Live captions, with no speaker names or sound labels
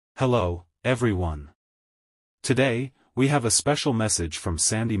Hello, everyone. Today, we have a special message from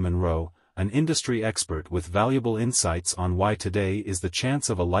Sandy Munro, an industry expert with valuable insights on why today is the chance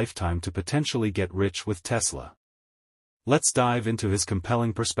of a lifetime to potentially get rich with Tesla. Let's dive into his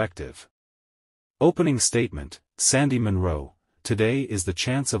compelling perspective. Opening statement, Sandy Munro, today is the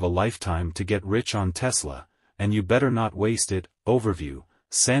chance of a lifetime to get rich on Tesla, and you better not waste it. Overview,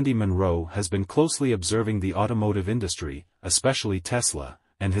 Sandy Munro has been closely observing the automotive industry, especially Tesla,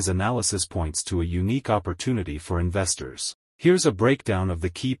 and his analysis points to a unique opportunity for investors. Here's a breakdown of the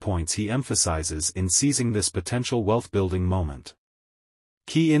key points he emphasizes in seizing this potential wealth-building moment.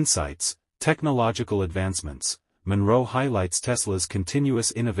 Key insights, technological advancements. Munro highlights Tesla's continuous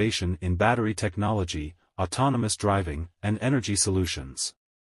innovation in battery technology, autonomous driving, and energy solutions.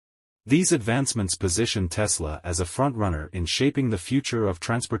 These advancements position Tesla as a frontrunner in shaping the future of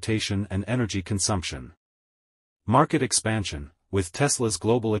transportation and energy consumption. Market expansion. With Tesla's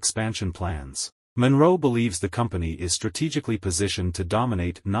global expansion plans, Munro believes the company is strategically positioned to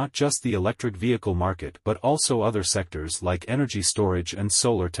dominate not just the electric vehicle market but also other sectors like energy storage and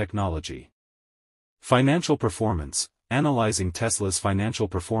solar technology. Financial performance. Analyzing Tesla's financial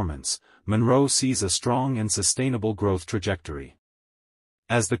performance, Munro sees a strong and sustainable growth trajectory.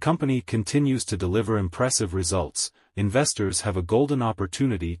 As the company continues to deliver impressive results, investors have a golden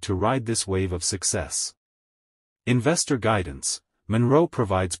opportunity to ride this wave of success. Investor guidance. Munro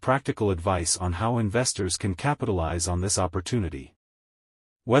provides practical advice on how investors can capitalize on this opportunity.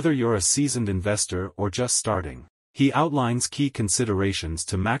 Whether you're a seasoned investor or just starting, he outlines key considerations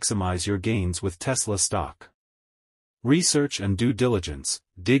to maximize your gains with Tesla stock. Research and due diligence.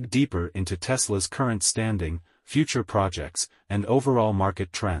 Dig deeper into Tesla's current standing, future projects, and overall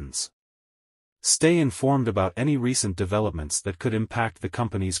market trends. Stay informed about any recent developments that could impact the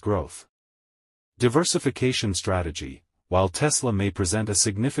company's growth. Diversification strategy. While Tesla may present a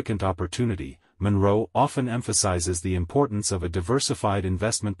significant opportunity, Munro often emphasizes the importance of a diversified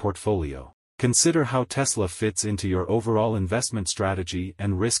investment portfolio. Consider how Tesla fits into your overall investment strategy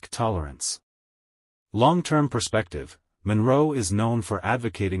and risk tolerance. Long-term perspective. Munro is known for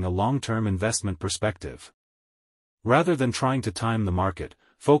advocating a long-term investment perspective. Rather than trying to time the market,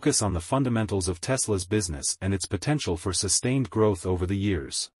 focus on the fundamentals of Tesla's business and its potential for sustained growth over the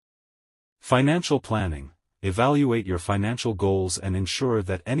years. Financial planning. Evaluate your financial goals and ensure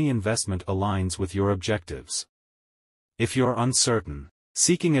that any investment aligns with your objectives. If you're uncertain,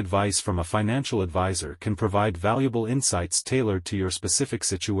 seeking advice from a financial advisor can provide valuable insights tailored to your specific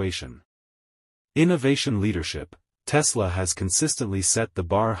situation. Innovation leadership. Tesla has consistently set the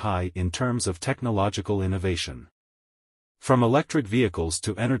bar high in terms of technological innovation. From electric vehicles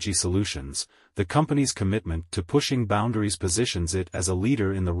to energy solutions, the company's commitment to pushing boundaries positions it as a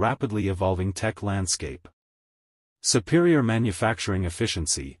leader in the rapidly evolving tech landscape. Superior manufacturing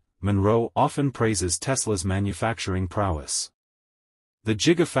efficiency. Munro often praises Tesla's manufacturing prowess. The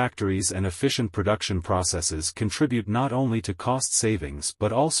gigafactories and efficient production processes contribute not only to cost savings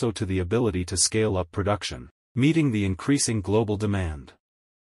but also to the ability to scale up production, meeting the increasing global demand.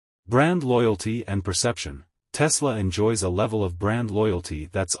 Brand loyalty and perception. Tesla enjoys a level of brand loyalty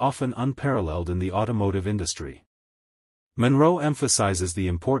that's often unparalleled in the automotive industry. Munro emphasizes the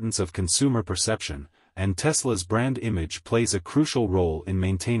importance of consumer perception, and Tesla's brand image plays a crucial role in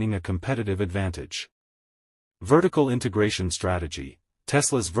maintaining a competitive advantage. Vertical integration strategy.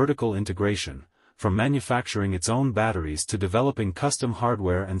 Tesla's vertical integration, from manufacturing its own batteries to developing custom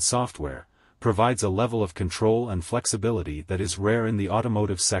hardware and software, provides a level of control and flexibility that is rare in the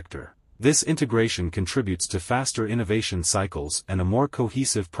automotive sector. This integration contributes to faster innovation cycles and a more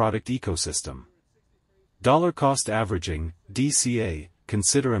cohesive product ecosystem. Dollar cost averaging, DCA.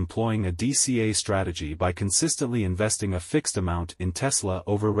 Consider employing a DCA strategy by consistently investing a fixed amount in Tesla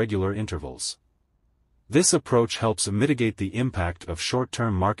over regular intervals. This approach helps mitigate the impact of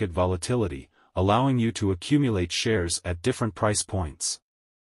short-term market volatility, allowing you to accumulate shares at different price points.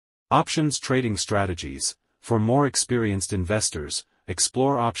 Options trading strategies. For more experienced investors,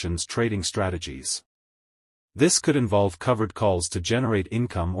 explore options trading strategies. This could involve covered calls to generate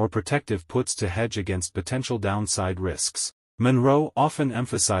income or protective puts to hedge against potential downside risks. Munro often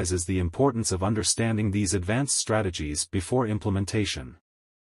emphasizes the importance of understanding these advanced strategies before implementation.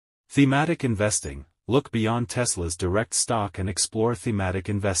 Thematic investing. Look beyond Tesla's direct stock and explore thematic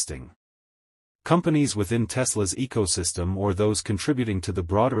investing. Companies within Tesla's ecosystem or those contributing to the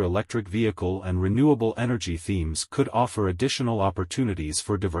broader electric vehicle and renewable energy themes could offer additional opportunities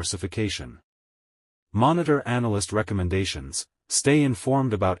for diversification. Monitor analyst recommendations. Stay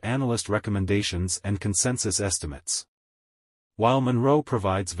informed about analyst recommendations and consensus estimates. While Munro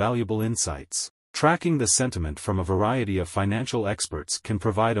provides valuable insights, Tracking the sentiment from a variety of financial experts can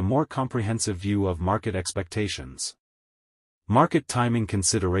provide a more comprehensive view of market expectations. Market timing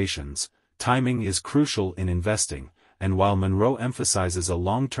considerations. Timing is crucial in investing, and while Munro emphasizes a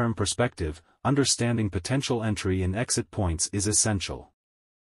long-term perspective, understanding potential entry and exit points is essential.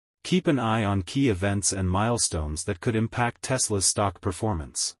 Keep an eye on key events and milestones that could impact Tesla's stock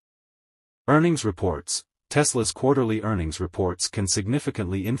performance. Earnings reports. Tesla's quarterly earnings reports can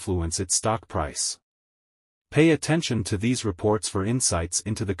significantly influence its stock price. Pay attention to these reports for insights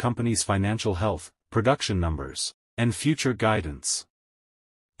into the company's financial health, production numbers, and future guidance.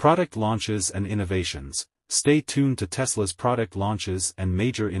 Product launches and innovations. Stay tuned to Tesla's product launches and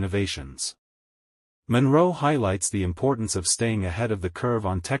major innovations. Munro highlights the importance of staying ahead of the curve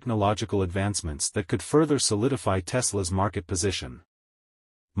on technological advancements that could further solidify Tesla's market position.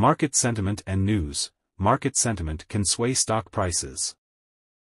 Market sentiment and news. Market sentiment can sway stock prices.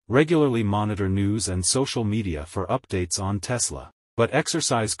 Regularly monitor news and social media for updates on Tesla, but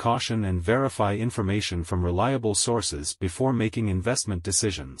exercise caution and verify information from reliable sources before making investment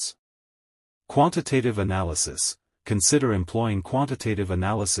decisions. Quantitative analysis. Consider employing quantitative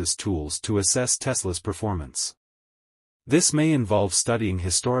analysis tools to assess Tesla's performance. This may involve studying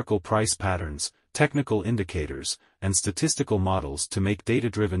historical price patterns, technical indicators, and statistical models to make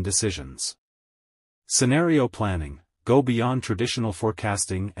data-driven decisions. Scenario planning. Go beyond traditional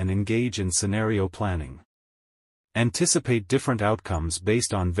forecasting and engage in scenario planning. Anticipate different outcomes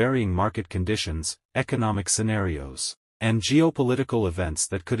based on varying market conditions, economic scenarios, and geopolitical events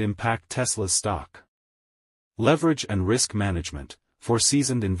that could impact Tesla's stock. Leverage and risk management. For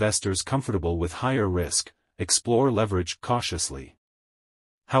seasoned investors comfortable with higher risk, explore leverage cautiously.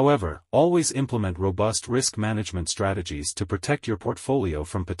 However, always implement robust risk management strategies to protect your portfolio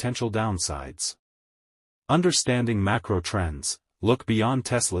from potential downsides. Understanding macro trends. Look beyond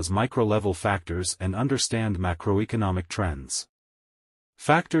Tesla's micro-level factors and understand macroeconomic trends.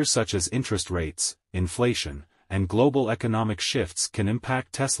 Factors such as interest rates, inflation, and global economic shifts can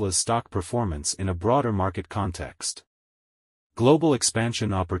impact Tesla's stock performance in a broader market context. Global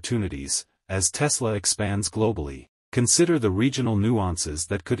expansion opportunities. As Tesla expands globally, consider the regional nuances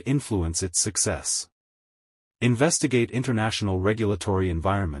that could influence its success. Investigate international regulatory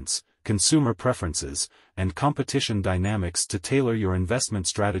environments, consumer preferences, and competition dynamics to tailor your investment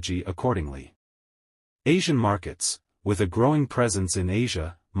strategy accordingly. Asian markets. With a growing presence in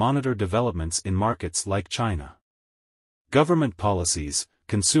Asia, monitor developments in markets like China. Government policies,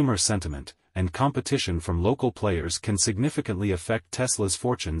 consumer sentiment, and competition from local players can significantly affect Tesla's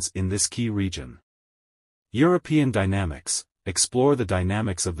fortunes in this key region. European dynamics. Explore the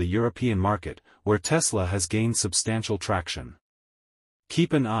dynamics of the European market, where Tesla has gained substantial traction.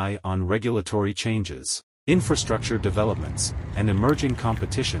 Keep an eye on regulatory changes, infrastructure developments, and emerging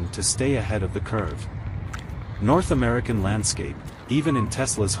competition to stay ahead of the curve. North American landscape. Even in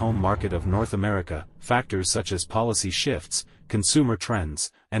Tesla's home market of North America, factors such as policy shifts, consumer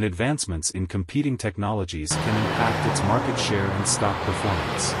trends, and advancements in competing technologies can impact its market share and stock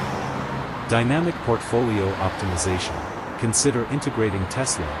performance. Dynamic portfolio optimization. Consider integrating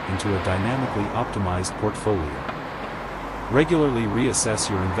Tesla into a dynamically optimized portfolio. Regularly reassess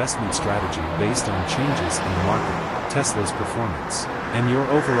your investment strategy based on changes in the market, Tesla's performance, and your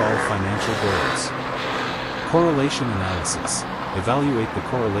overall financial goals. Correlation analysis. Evaluate the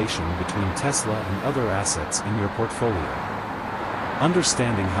correlation between Tesla and other assets in your portfolio.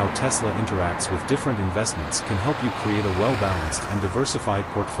 Understanding how Tesla interacts with different investments can help you create a well-balanced and diversified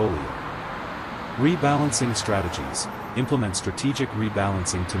portfolio. Rebalancing strategies. Implement strategic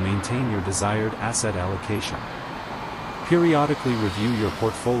rebalancing to maintain your desired asset allocation. Periodically review your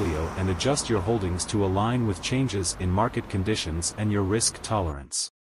portfolio and adjust your holdings to align with changes in market conditions and your risk tolerance.